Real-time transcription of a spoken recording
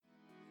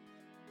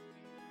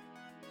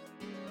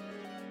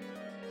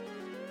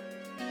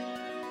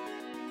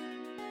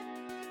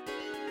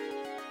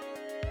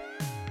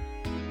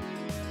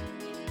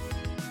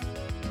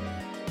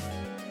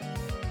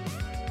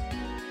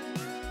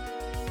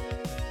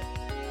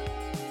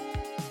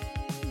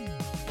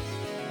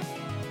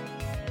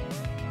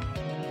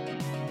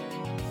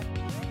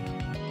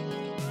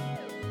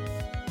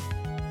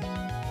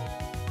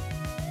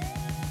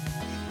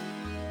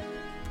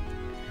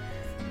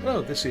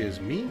Hello, this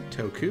is me,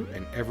 Toku,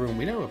 and everyone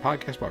we know, a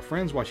podcast about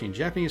friends watching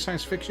Japanese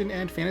science fiction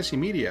and fantasy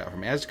media,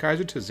 from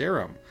Azkaiser to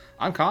Zerum.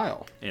 I'm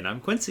Kyle. And I'm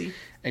Quincy.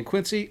 And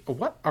Quincy,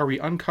 what are we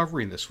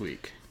uncovering this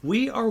week?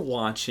 We are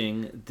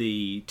watching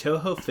the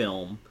Toho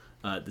film,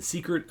 The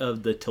Secret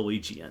of the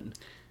Telegian.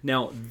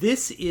 Now,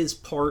 this is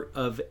part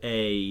of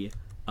a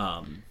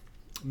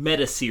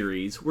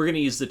meta-series. We're going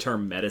to use the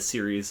term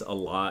meta-series a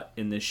lot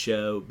in this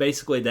show.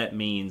 Basically, that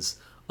means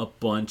a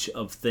bunch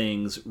of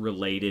things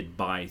related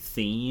by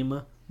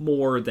theme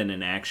more than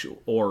an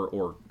actual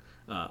or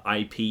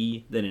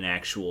IP than an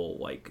actual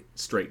like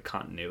straight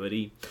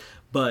continuity.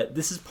 But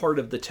this is part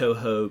of the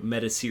Toho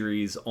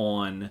meta-series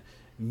on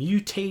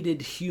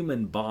mutated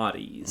human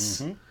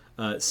bodies.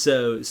 Mm-hmm.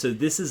 So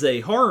this is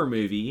a horror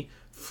movie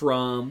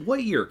from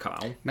what year,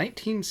 Kyle?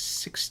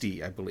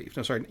 1960, I believe.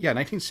 No, sorry. Yeah,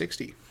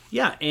 1960.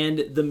 Yeah,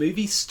 and the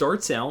movie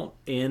starts out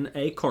in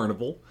a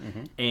carnival,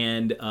 mm-hmm.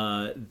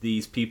 and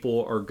these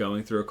people are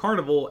going through a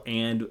carnival,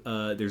 and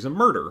there's a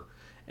murder.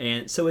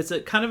 And so it's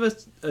a kind of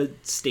a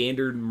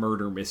standard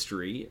murder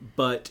mystery,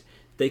 but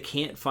they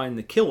can't find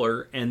the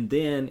killer, and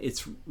then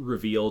it's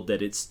revealed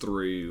that it's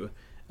through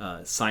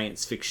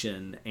science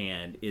fiction,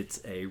 and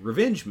it's a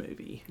revenge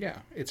movie. Yeah,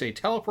 it's a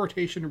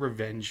teleportation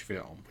revenge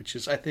film, which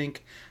is, I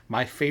think,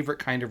 my favorite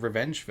kind of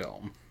revenge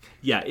film.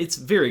 Yeah, it's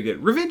very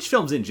good. Revenge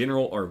films in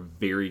general are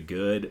very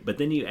good, but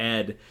then you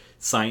add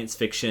science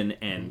fiction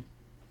and,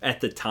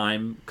 at the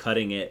time,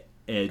 cutting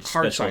edge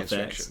special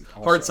effects.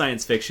 Hard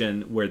science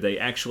fiction, where they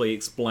actually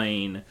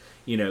explain,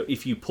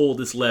 if you pull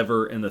this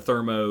lever in the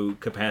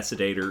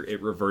thermocapacitor,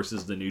 it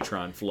reverses the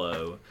neutron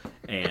flow,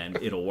 and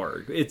it'll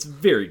work. It's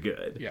very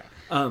good. Yeah.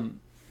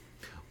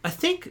 I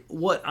think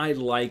what I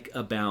like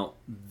about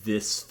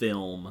this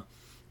film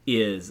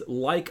is,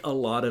 like a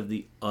lot of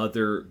the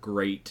other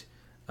great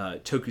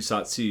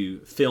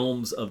tokusatsu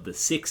films of the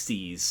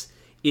 60s,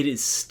 it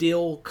is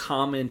still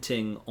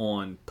commenting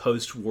on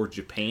post-war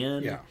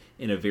Japan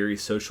in a very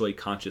socially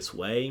conscious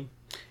way.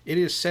 It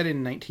is set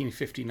in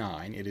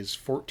 1959. It is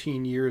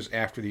 14 years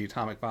after the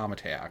atomic bomb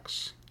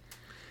attacks.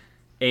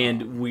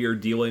 And we are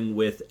dealing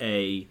with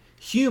a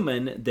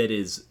human that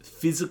is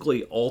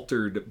physically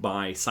altered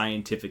by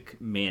scientific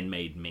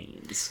man-made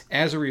means.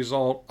 As a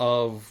result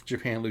of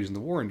Japan losing the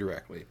war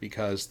indirectly,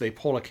 because they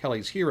pulled a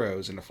Kelly's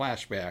Heroes in a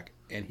flashback,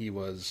 and he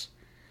was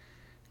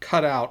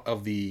cut out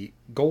of the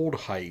gold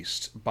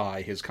heist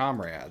by his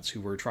comrades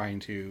who were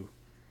trying to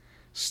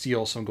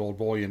steal some gold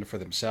bullion for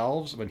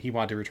themselves when he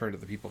wanted to return to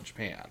the people of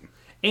Japan.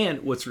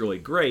 And what's really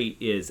great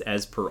is,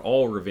 as per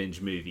all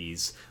revenge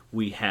movies,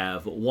 we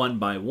have one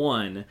by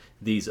one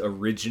these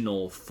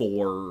original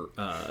four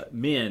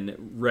men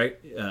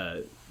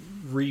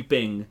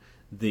reaping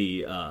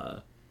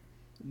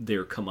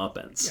their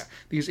comeuppance. Yeah,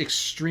 these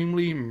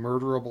extremely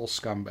murderable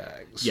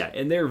scumbags. Yeah,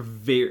 and they're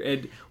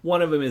and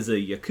one of them is a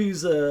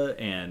Yakuza,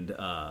 and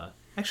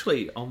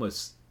actually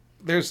almost...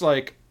 There's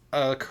like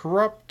a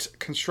corrupt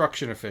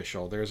construction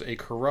official, there's a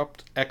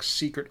corrupt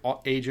ex-secret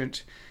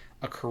agent,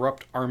 a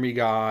corrupt army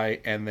guy,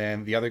 and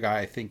then the other guy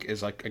I think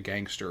is like a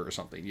gangster or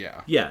something.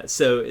 Yeah,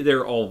 so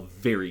they're all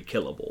very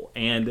killable,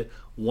 and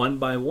one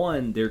by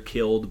one they're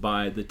killed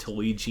by the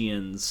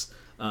Telegian's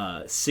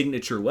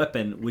signature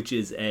weapon, which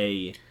is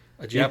a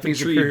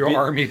Japanese Imperial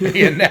Army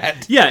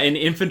bayonet. Yeah, an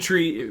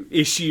infantry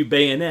issue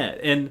bayonet.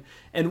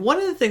 And one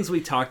of the things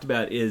we talked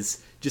about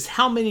is just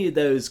how many of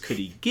those could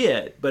he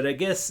get, but I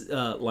guess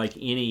like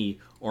any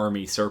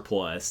army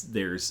surplus,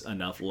 there's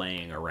enough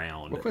laying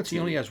around. Well, Quincy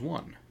only has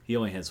one. He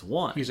only has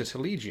one. He's a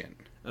Telegian.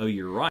 Oh,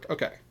 you're right.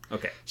 Okay.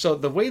 So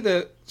the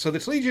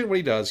Telegian, what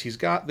he does, he's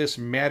got this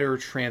matter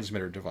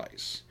transmitter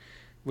device,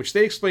 which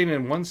they explain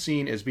in one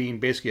scene as being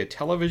basically a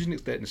television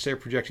that instead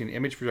of projecting an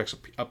image, projects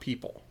a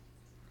people.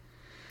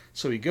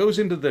 So he goes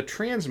into the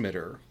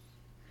transmitter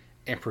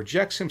and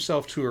projects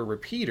himself to a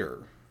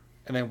repeater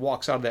and then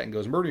walks out of that and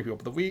goes murdering people.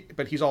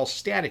 But he's all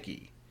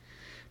staticky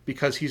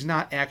because he's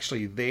not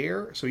actually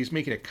there. So he's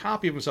making a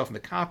copy of himself, and the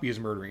copy is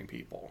murdering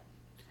people.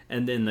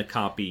 And then the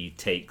copy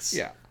takes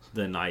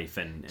the knife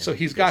and so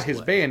he's got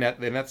his bayonet,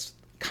 and that's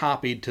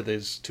copied to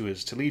his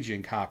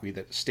Telegian copy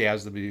that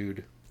stabs the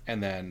dude,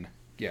 and then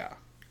Yeah.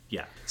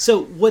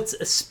 So what's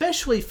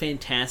especially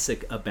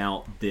fantastic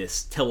about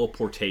this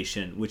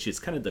teleportation, which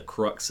is kind of the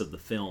crux of the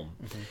film,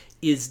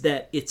 is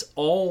that it's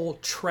all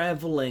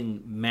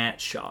traveling matte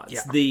shots.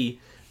 Yeah.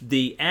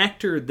 The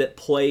actor that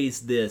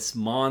plays this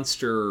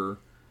monster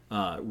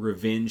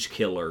revenge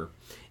killer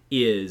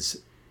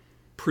is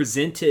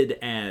presented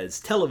as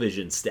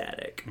television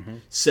static.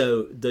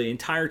 So the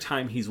entire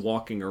time he's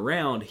walking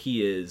around,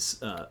 he is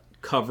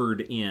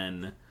covered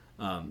in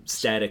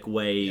static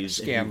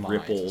waves and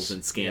ripples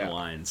and scan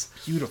lines.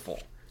 Beautiful.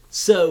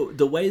 So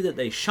the way that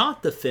they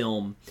shot the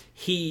film,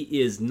 he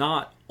is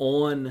not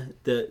on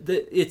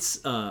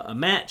it's a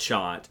matte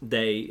shot.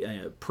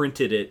 They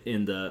printed it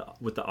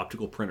with the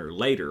optical printer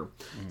later.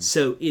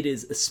 So it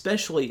is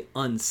especially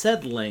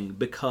unsettling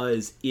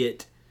because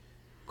it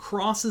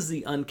crosses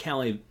the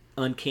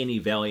uncanny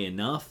valley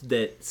enough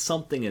that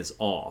something is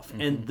off.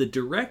 And the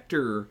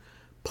director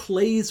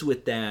plays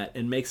with that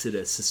and makes it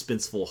a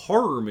suspenseful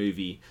horror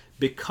movie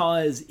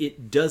because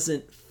it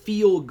doesn't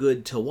feel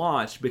good to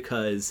watch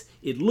because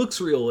it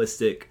looks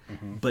realistic,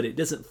 but it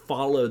doesn't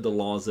follow the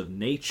laws of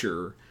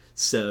nature,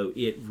 so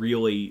it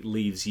really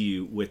leaves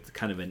you with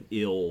kind of an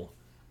ill,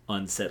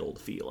 unsettled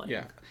feeling.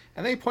 Yeah.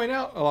 And they point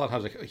out a lot of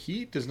times, like,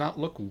 he does not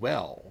look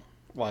well.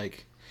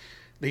 Like,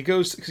 he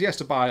goes, because he has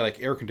to buy,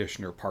 like, air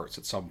conditioner parts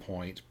at some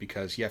point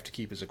because you have to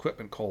keep his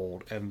equipment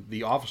cold. And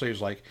the officer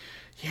is like,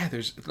 yeah,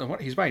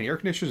 he's buying air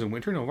conditioners in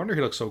winter. No wonder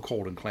he looks so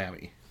cold and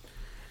clammy.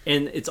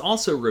 And it's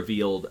also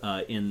revealed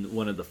in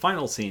one of the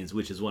final scenes,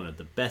 which is one of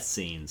the best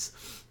scenes,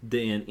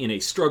 in a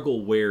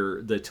struggle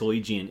where the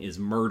Telegian is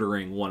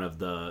murdering one of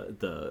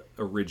the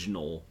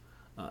original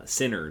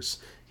sinners.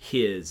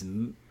 His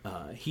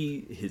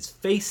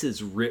face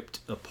is ripped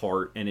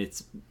apart, and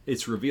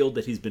it's revealed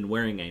that he's been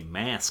wearing a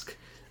mask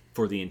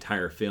for the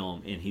entire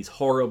film, and he's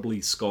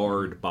horribly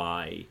scarred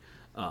by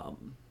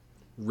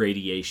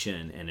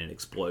radiation and an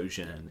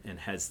explosion,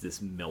 and has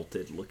this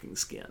melted looking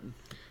skin.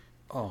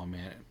 Oh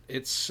man,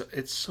 it's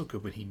so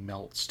good when he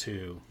melts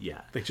too.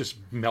 Yeah, they just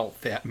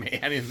melt that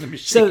man in the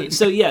machine.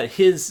 So yeah,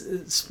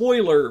 his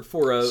spoiler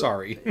for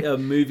a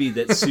movie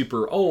that's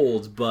super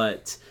old,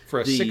 but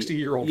for a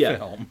 60-year-old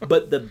film.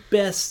 But the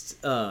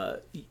best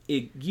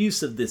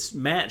use of this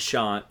matte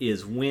shot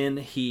is when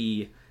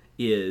he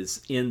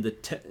is in the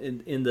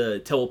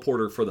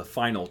teleporter for the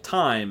final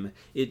time.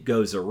 It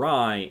goes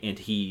awry, and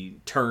he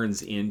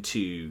turns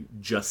into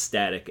just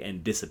static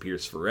and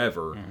disappears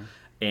forever. Mm-hmm.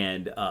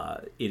 And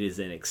it is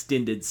an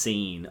extended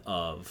scene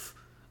of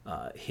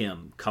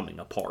him coming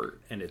apart,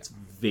 and it's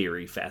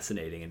very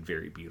fascinating and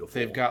very beautiful.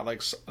 They've got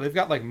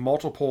like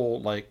multiple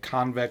like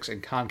convex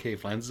and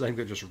concave lenses. I think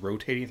they're just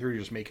rotating through to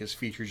just make his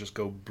features just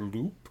go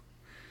bloop.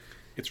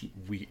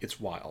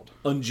 It's wild,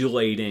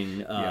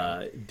 undulating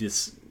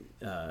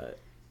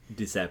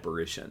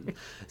disapparition.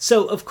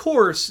 So of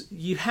course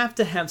you have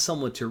to have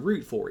someone to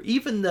root for,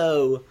 even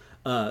though.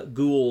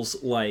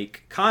 Ghouls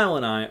like Kyle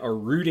and I are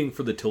rooting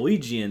for the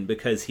Telegian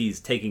because he's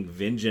taking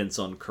vengeance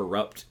on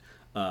corrupt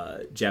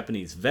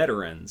Japanese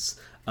veterans.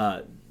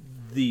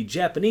 The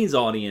Japanese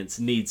audience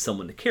needs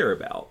someone to care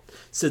about.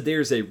 So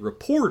there's a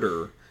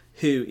reporter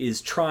who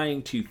is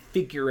trying to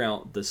figure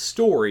out the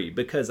story,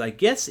 because I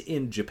guess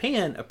in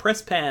Japan a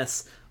press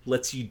pass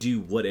lets you do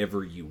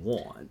whatever you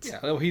want. Yeah,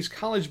 well, he's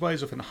college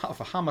buddies with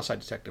a homicide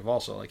detective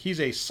also. Like he's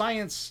the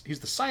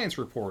science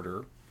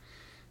reporter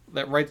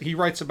he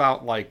writes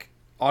about like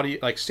audio,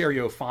 like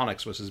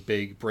stereophonics was his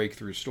big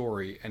breakthrough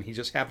story, and he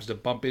just happens to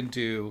bump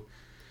into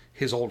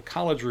his old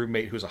college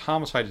roommate who's a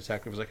homicide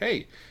detective. He's like,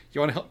 hey, you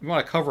want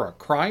to cover a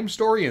crime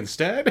story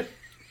instead?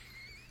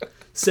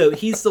 So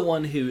he's the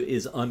one who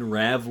is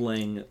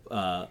unraveling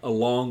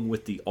along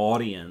with the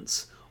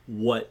audience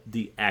what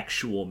the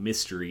actual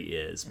mystery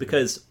is,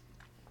 because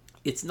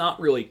it's not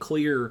really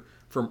clear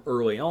from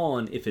early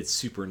on if it's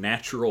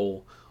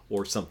supernatural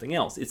or something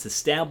else. It's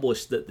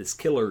established that this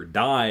killer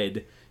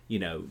died,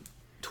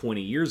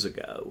 20 years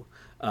ago.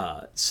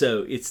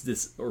 So it's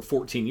this, or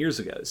 14 years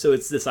ago. So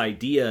it's this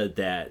idea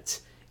that,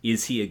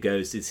 is he a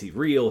ghost? Is he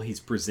real? He's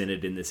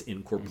presented in this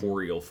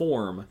incorporeal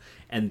form.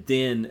 And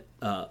then,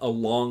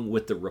 along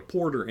with the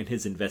reporter and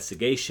his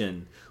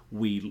investigation,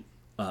 we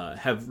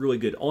have really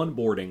good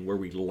onboarding where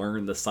we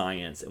learn the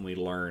science and we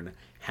learn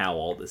how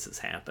all this is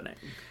happening.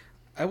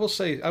 I will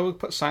say, I would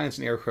put science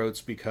in air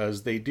quotes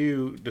because they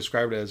do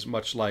describe it as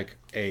much like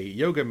a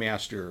yoga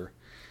master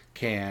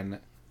can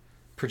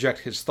project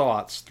his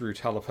thoughts through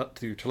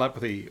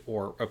telepathy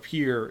or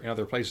appear in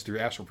other places through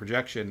astral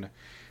projection.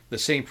 The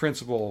same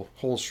principle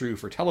holds true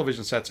for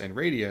television sets and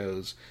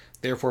radios.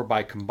 Therefore,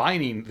 by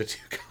combining the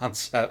two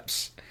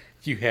concepts,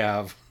 you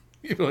have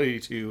the ability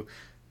to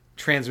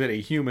transmit a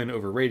human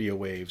over radio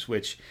waves,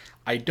 which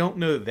I don't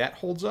know that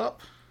holds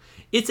up.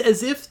 It's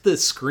as if the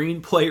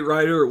screenplay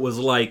writer was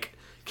like,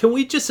 can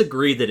we just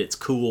agree that it's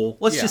cool?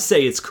 Let's just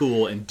say it's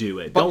cool and do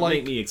it. But don't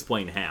make me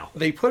explain how.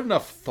 They put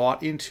enough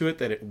thought into it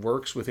that it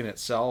works within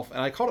itself.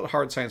 And I call it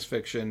hard science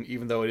fiction,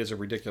 even though it is a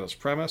ridiculous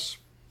premise,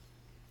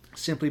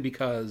 simply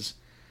because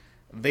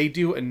they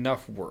do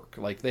enough work.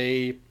 Like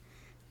the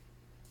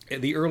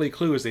early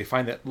clue is they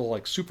find that little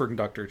like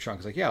superconductor chunk.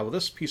 It's like, yeah, well,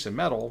 this piece of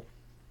metal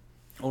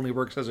only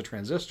works as a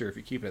transistor if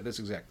you keep it at this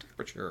exact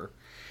temperature.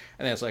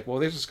 And then it's like, well,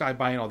 there's this guy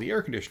buying all the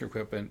air conditioner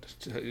equipment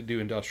to do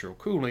industrial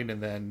cooling,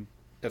 and then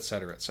et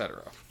cetera, et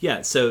cetera.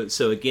 Yeah, so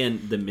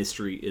again, the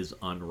mystery is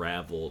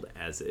unraveled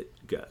as it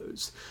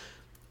goes.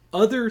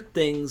 Other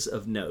things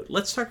of note.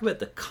 Let's talk about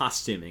the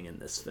costuming in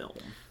this film.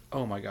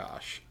 Oh my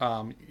gosh.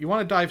 You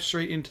want to dive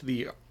straight into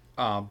the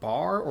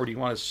bar, or do you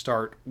want to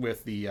start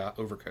with the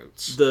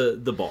overcoats?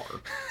 The bar.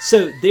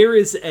 So there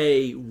is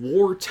a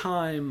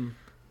wartime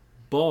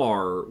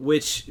bar,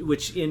 which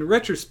in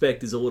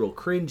retrospect is a little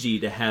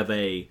cringy to have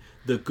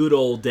the good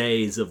old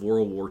days of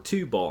World War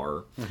II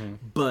bar,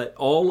 but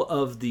all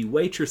of the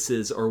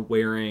waitresses are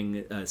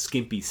wearing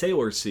skimpy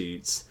sailor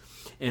suits,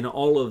 and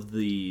all of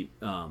the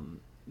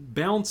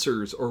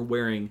bouncers are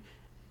wearing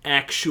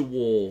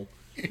actual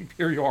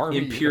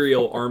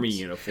Imperial Army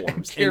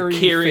uniforms and carrying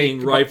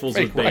carrying rifles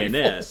fake with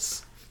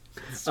bayonets.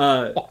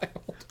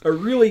 A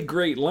really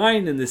great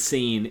line in the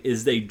scene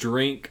is they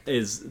drink,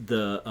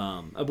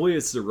 I believe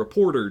it's the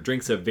reporter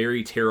drinks a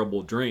very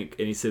terrible drink,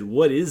 and he said,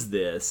 "What is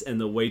this?"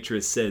 And the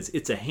waitress says,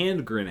 "It's a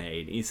hand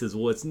grenade." And he says,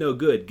 "Well, it's no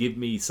good. Give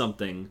me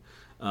something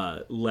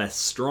less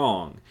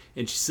strong."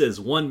 And she says,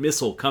 "One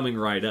missile coming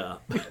right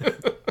up."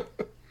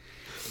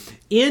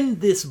 In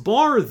this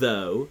bar,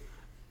 though,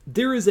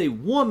 there is a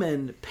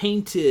woman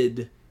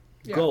painted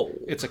gold.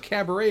 It's a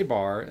cabaret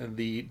bar, and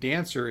the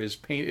dancer is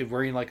painted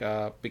wearing like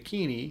a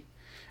bikini,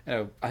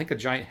 and I think a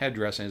giant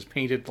headdress, and is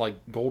painted like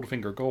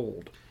Goldfinger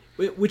gold.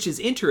 Which is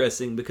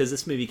interesting because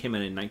this movie came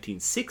out in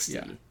 1960.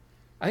 Yeah.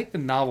 I think the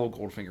novel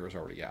Goldfinger was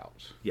already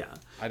out. Yeah.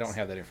 I don't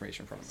have that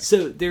information in front of me.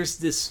 So there's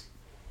this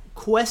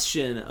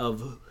question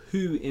of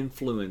who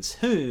influenced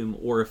whom,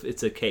 or if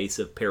it's a case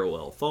of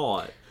parallel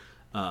thought.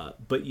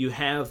 But you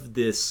have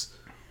this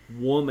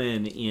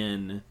woman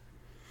in,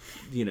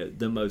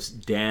 the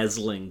most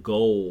dazzling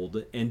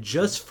gold, and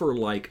just for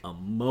like a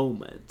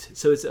moment.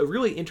 So it's a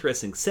really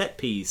interesting set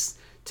piece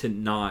to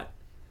not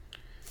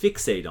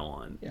fixate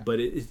on. Yeah. But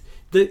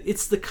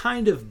it's the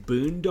kind of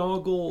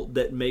boondoggle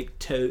that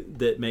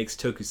makes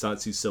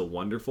Tokusatsu so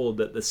wonderful,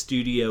 that the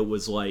studio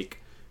was like,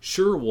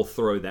 sure, we'll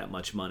throw that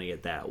much money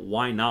at that.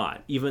 Why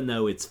not? Even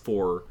though it's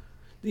for,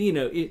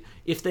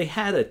 if they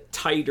had a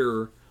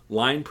tighter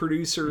line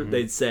producer,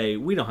 they'd say,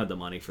 we don't have the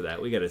money for that.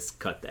 We got to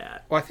cut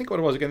that. Well, I think what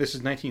it was, again, this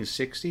is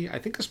 1960. I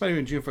think this might have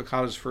been Jun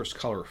Fukuda's first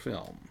color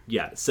film.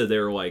 Yeah, so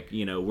they're like,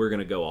 we're going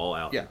to go all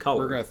out in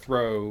color. We're going to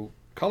throw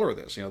color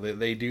this.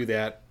 They do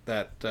that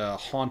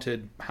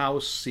haunted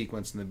house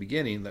sequence in the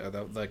beginning,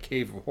 the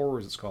Cave of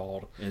Horrors it's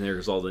called. And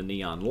there's all the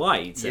neon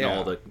lights and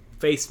all the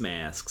face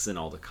masks and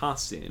all the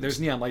costumes. There's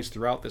neon lights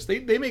throughout this.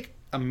 They make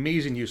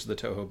amazing use of the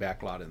Toho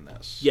backlot in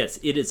this. Yes,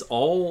 it is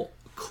all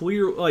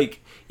clear,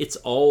 like it's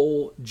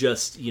all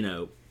just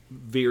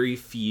very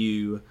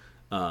few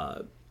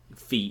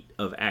feet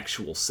of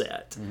actual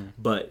set,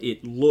 but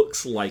it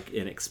looks like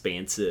an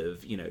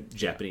expansive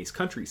Japanese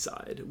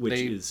countryside, which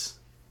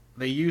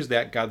they use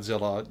that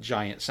Godzilla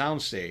giant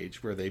soundstage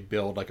where they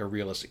build like a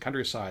realistic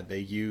countryside.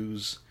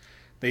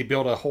 They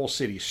build a whole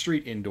city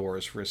street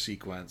indoors for a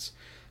sequence.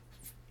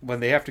 When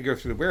they have to go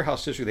through the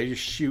warehouse district, they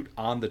just shoot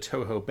on the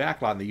Toho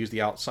backlot, and they use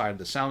the outside of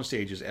the sound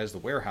stages as the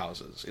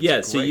warehouses.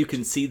 It's so you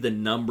can see the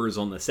numbers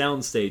on the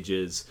sound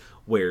stages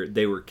where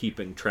they were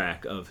keeping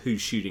track of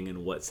who's shooting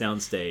in what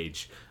sound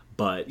stage.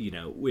 But,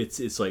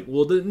 it's like,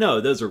 well,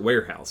 no, those are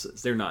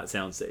warehouses. They're not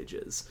sound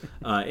stages.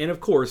 And, of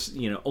course,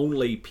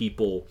 only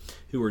people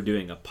who are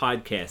doing a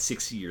podcast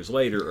 60 years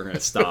later are going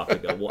to stop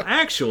and go, well,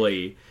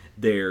 actually,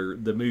 they're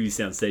the movie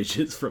sound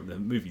stages from the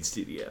movie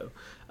studio.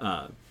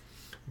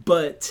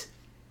 But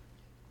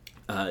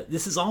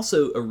this is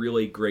also a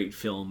really great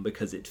film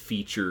because it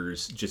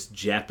features just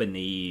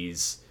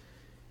Japanese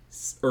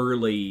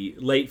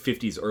late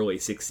 50s, early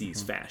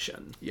 60s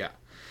fashion. Yeah.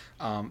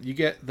 You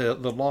get the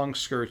long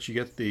skirts, you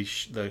get the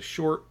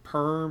short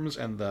perms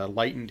and the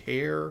lightened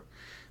hair,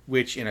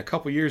 which in a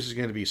couple years is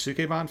going to be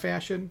Sukeban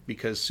fashion,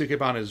 because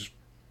Sukeban is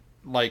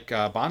like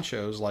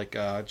banshos, like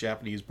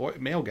Japanese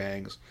male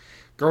gangs.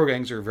 Girl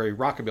gangs are very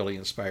rockabilly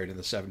inspired in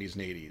the 70s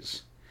and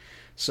 80s.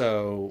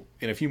 So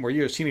in a few more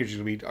years, teenagers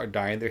are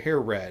dyeing their hair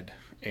red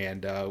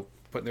and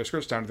putting their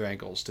skirts down to their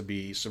ankles to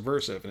be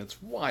subversive, and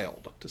it's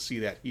wild to see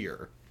that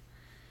here.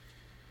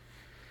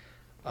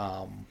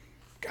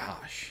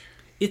 Gosh.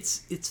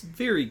 It's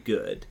very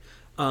good.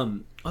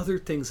 Other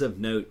things of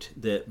note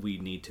that we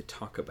need to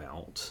talk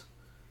about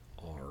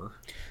are...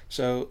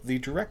 So the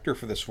director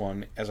for this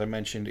one, as I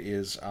mentioned,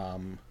 is...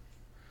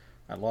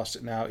 I lost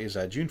it now, is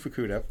Jun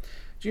Fukuda.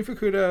 Jun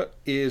Fukuda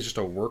is just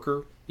a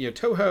worker.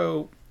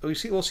 Toho...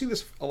 We'll see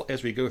this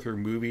as we go through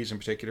movies in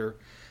particular.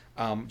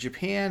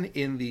 Japan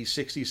in the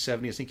 60s,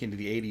 70s, I think into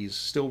the 80s,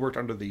 still worked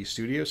under the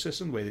studio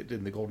system, the way they did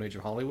in the Golden Age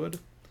of Hollywood.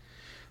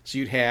 So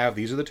you'd have,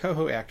 these are the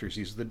Toho actors,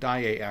 these are the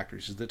Daiei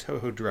actors, these are the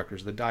Toho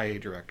directors, the Daiei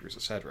directors,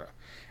 etc.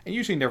 And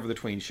usually never the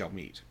twain shall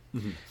meet.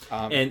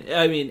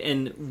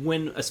 And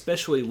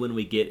especially when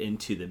we get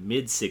into the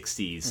mid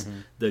 60s,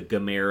 the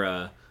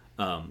Gamera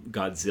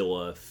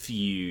Godzilla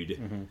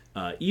feud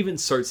even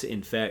starts to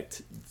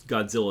infect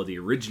Godzilla the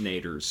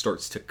originator,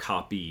 starts to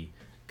copy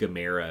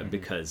Gamera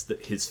because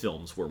his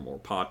films were more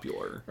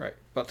popular. Right.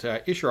 But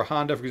Ishiro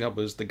Honda, for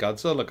example, is the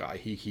Godzilla guy.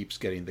 He keeps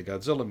getting the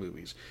Godzilla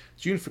movies.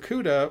 Jun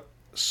Fukuda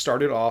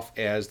started off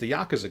as the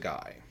Yakuza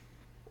guy.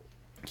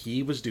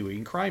 He was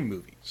doing crime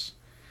movies.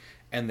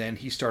 And then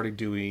he started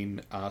doing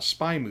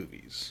spy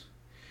movies.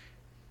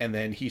 And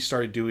then he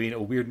started doing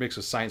a weird mix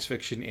of science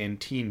fiction and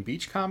teen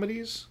beach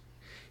comedies.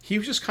 He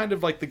was just kind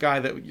of like the guy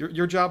that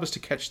your job is to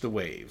catch the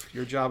wave.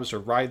 Your job is to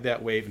ride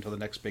that wave until the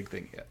next big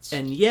thing hits.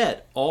 And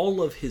yet,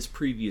 all of his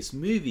previous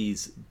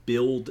movies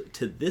build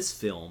to this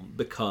film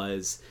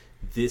because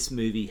this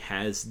movie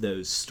has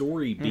those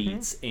story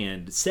beats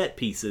and set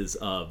pieces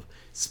of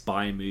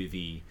spy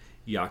movie,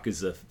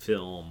 Yakuza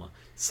film,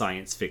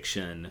 science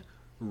fiction,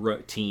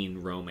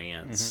 teen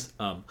romance.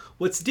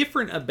 What's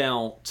different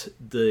about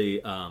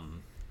the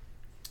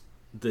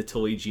the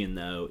Telegian,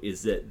 though,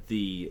 is that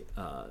the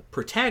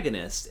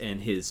protagonist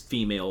and his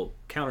female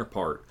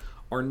counterpart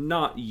are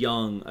not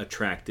young,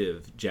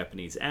 attractive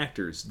Japanese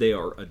actors. They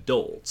are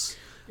adults,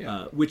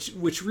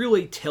 which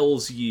really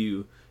tells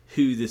you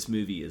who this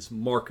movie is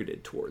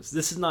marketed towards.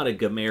 This is not a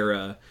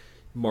Gamera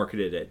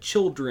marketed at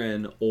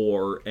children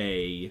or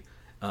a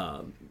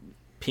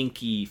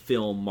Pinky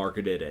film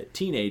marketed at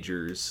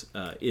teenagers.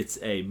 It's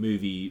a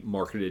movie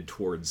marketed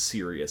towards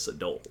serious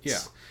adults. Yeah.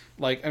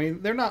 Like, I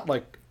mean, they're not,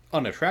 like,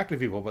 unattractive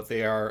people, but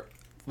they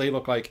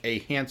look like a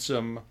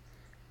handsome,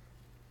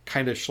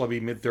 kind of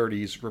schlubby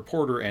mid-30s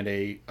reporter and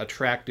a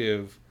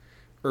attractive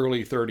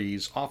early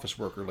 30s office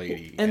worker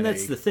lady. And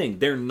that's the thing.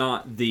 They're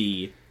not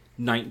the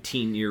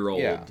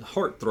 19-year-old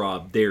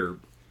heartthrob. They're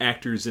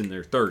actors in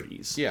their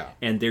 30s. Yeah.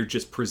 And they're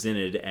just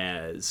presented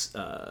as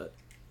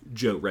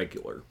Joe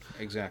Regular.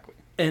 Exactly.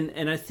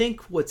 And I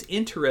think what's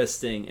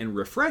interesting and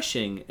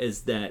refreshing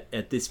is that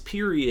at this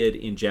period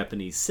in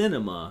Japanese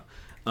cinema,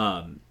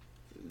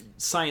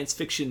 science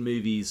fiction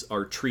movies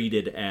are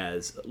treated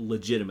as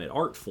legitimate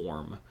art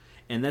form.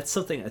 And that's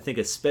something I think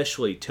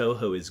especially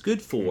Toho is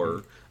good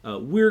for.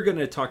 We're going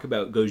to talk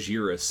about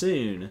Gojira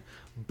soon,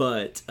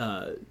 but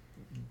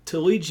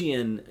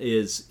Telegian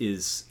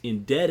is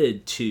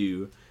indebted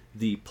to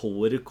the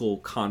political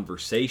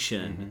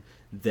conversation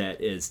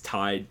that is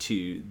tied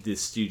to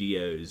this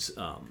studio's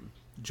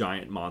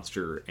giant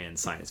monster and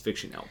science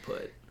fiction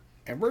output.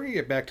 And we're going to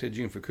get back to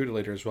Jun Fukuda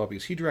later as well,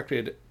 because he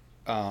directed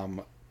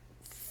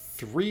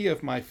 3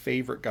 of my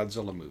favorite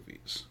Godzilla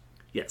movies.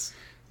 Yes.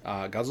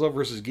 Godzilla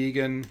vs.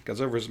 Gigan,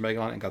 Godzilla vs.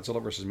 Megalon, and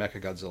Godzilla vs.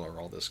 Mechagodzilla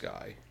are all this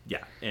guy.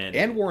 Yeah.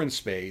 And War in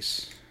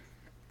Space,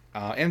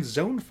 and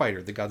Zone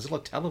Fighter, the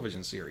Godzilla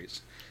television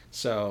series.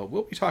 So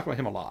we'll be talking about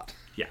him a lot.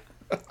 Yeah.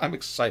 I'm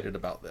excited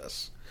about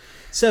this.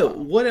 So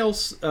what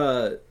else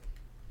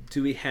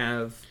do we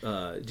have?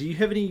 Do you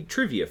have any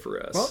trivia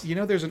for us? Well, you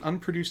know, there's an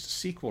unproduced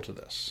sequel to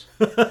this.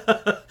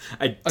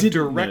 I didn't a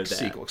direct know that.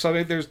 sequel. So I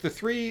mean, there's the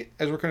 3,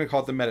 as we're going to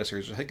call it, the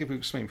meta-series. I think if we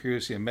explained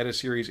previously, a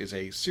meta-series is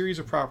a series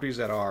of properties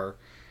that are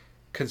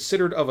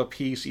considered of a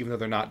piece, even though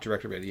they're not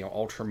directed, you know,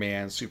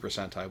 Ultraman, Super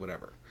Sentai,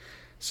 whatever.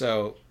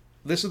 So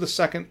this is the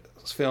second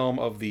film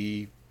of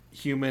the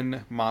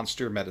Human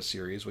Monster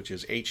meta-series, which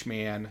is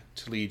H-Man,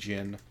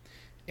 Telegian,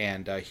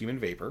 and Human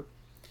Vapor.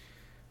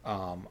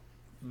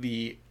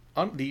 The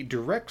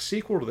direct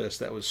sequel to this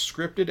that was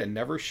scripted and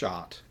never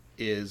shot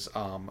is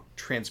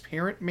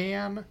Transparent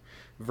Man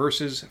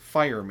versus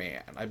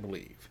Fireman, I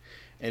believe.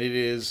 And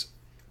it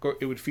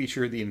would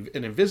feature an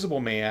invisible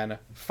man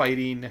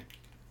fighting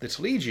the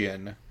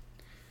Telegian,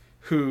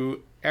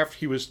 who, after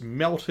he was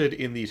melted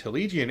in the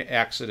Telegian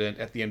accident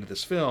at the end of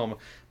this film,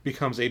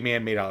 becomes a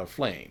man made out of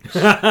flames.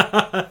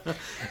 and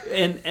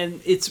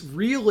it's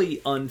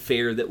really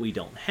unfair that we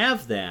don't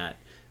have that,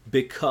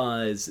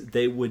 because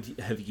they would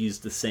have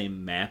used the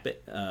same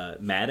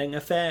matting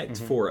effect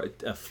for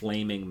a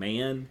flaming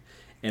man,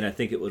 and I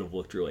think it would have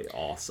looked really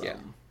awesome. Yeah.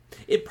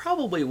 It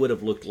probably would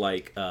have looked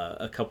like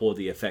a couple of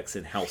the effects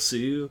in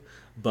Hausu,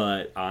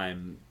 but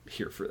I'm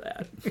here for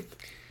that.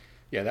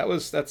 Yeah,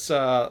 that's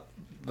the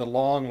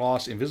long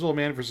lost Invisible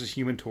Man versus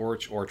Human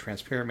Torch, or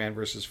Transparent Man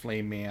versus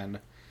Flame Man.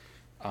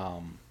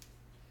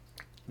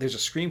 There's a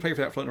screenplay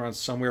for that floating around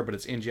somewhere, but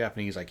it's in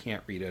Japanese. I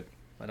can't read it.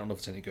 I don't know if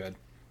it's any good.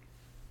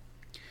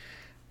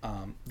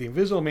 The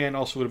Invisible Man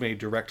also would have been a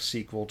direct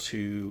sequel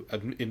to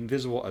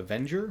Invisible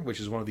Avenger, which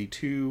is one of the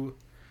 2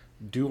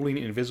 dueling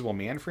Invisible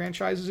Man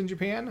franchises in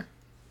Japan.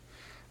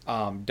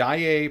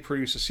 Daiei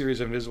produced a series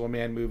of Invisible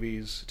Man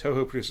movies.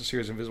 Toho produced a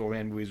series of Invisible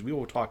Man movies. We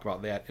will talk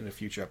about that in a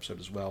future episode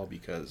as well,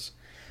 because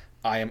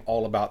I am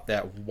all about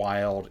that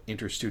wild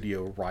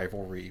interstudio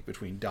rivalry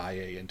between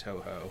Daiei and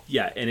Toho.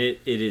 Yeah, and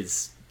it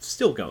is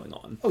still going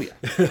on. Oh, yeah.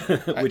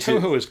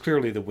 Toho is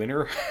clearly the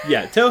winner.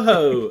 Yeah,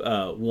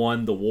 Toho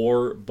won the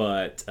war,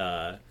 but,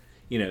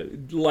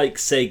 like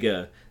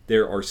Sega,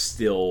 there are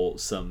still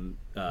some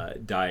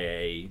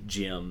Daiei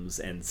gems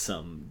and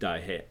some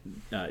Daiei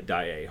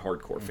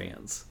hardcore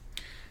fans.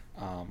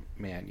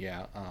 Man,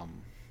 yeah.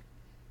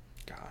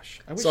 Gosh.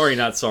 Sorry,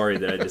 not sorry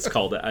that I just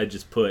called it. I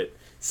just put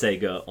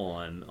Sega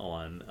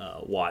on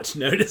watch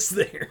notice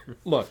there.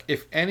 Look,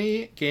 if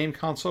any game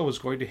console was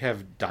going to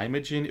have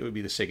Daimajin, it would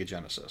be the Sega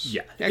Genesis.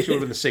 Yeah. It actually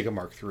would have been the Sega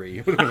Mark III.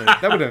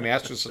 That would have been a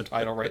Master System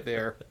title right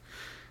there.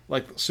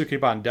 Like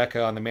Sukeban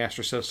Deka on the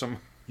Master System.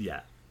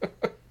 Yeah.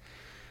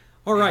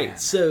 All right,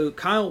 so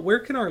Kyle, where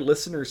can our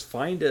listeners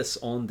find us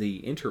on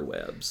the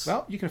interwebs?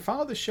 Well, you can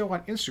follow the show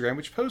on Instagram,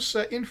 which posts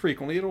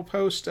infrequently. It'll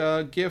post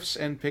GIFs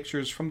and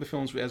pictures from the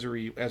films as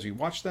we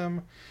watch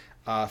them,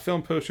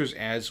 film posters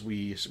as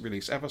we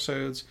release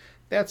episodes.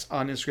 That's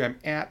on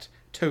Instagram at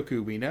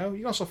Toku We Know. You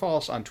can also follow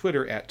us on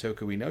Twitter at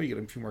Toku We Know. You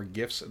get a few more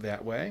GIFs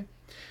that way.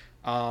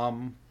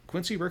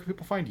 Quincy, where can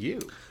people find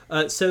you?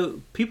 So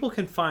people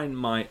can find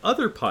my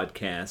other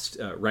podcast,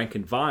 Rank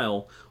and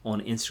Vile, on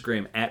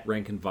Instagram at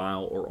Rank and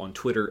Vile, or on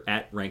Twitter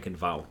at Rank and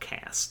Vile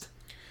Cast.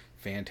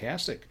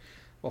 Fantastic.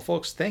 Well,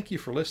 folks, thank you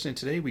for listening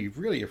today. We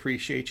really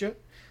appreciate you.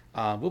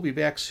 We'll be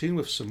back soon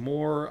with some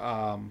more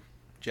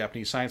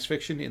Japanese science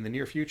fiction in the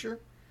near future.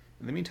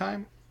 In the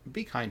meantime,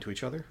 be kind to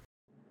each other.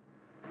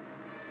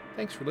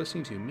 Thanks for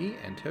listening to me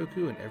and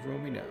Toku and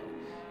everyone we know.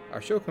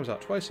 Our show comes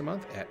out twice a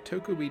month at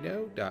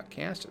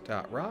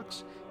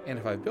tokubeknow.cast.rocks, and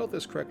if I've built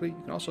this correctly, you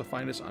can also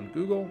find us on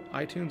Google,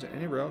 iTunes, and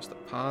anywhere else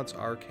that pods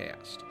are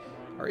cast.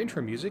 Our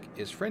intro music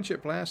is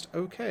Friendship Blast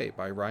OK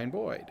by Ryan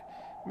Boyd.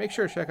 Make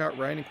sure to check out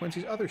Ryan and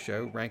Quincy's other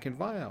show, Rank and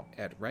Vile,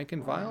 at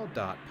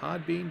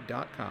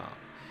rankandvile.podbean.com.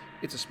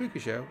 It's a spooky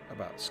show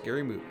about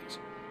scary movies,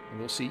 and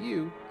we'll see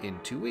you in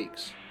 2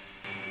 weeks.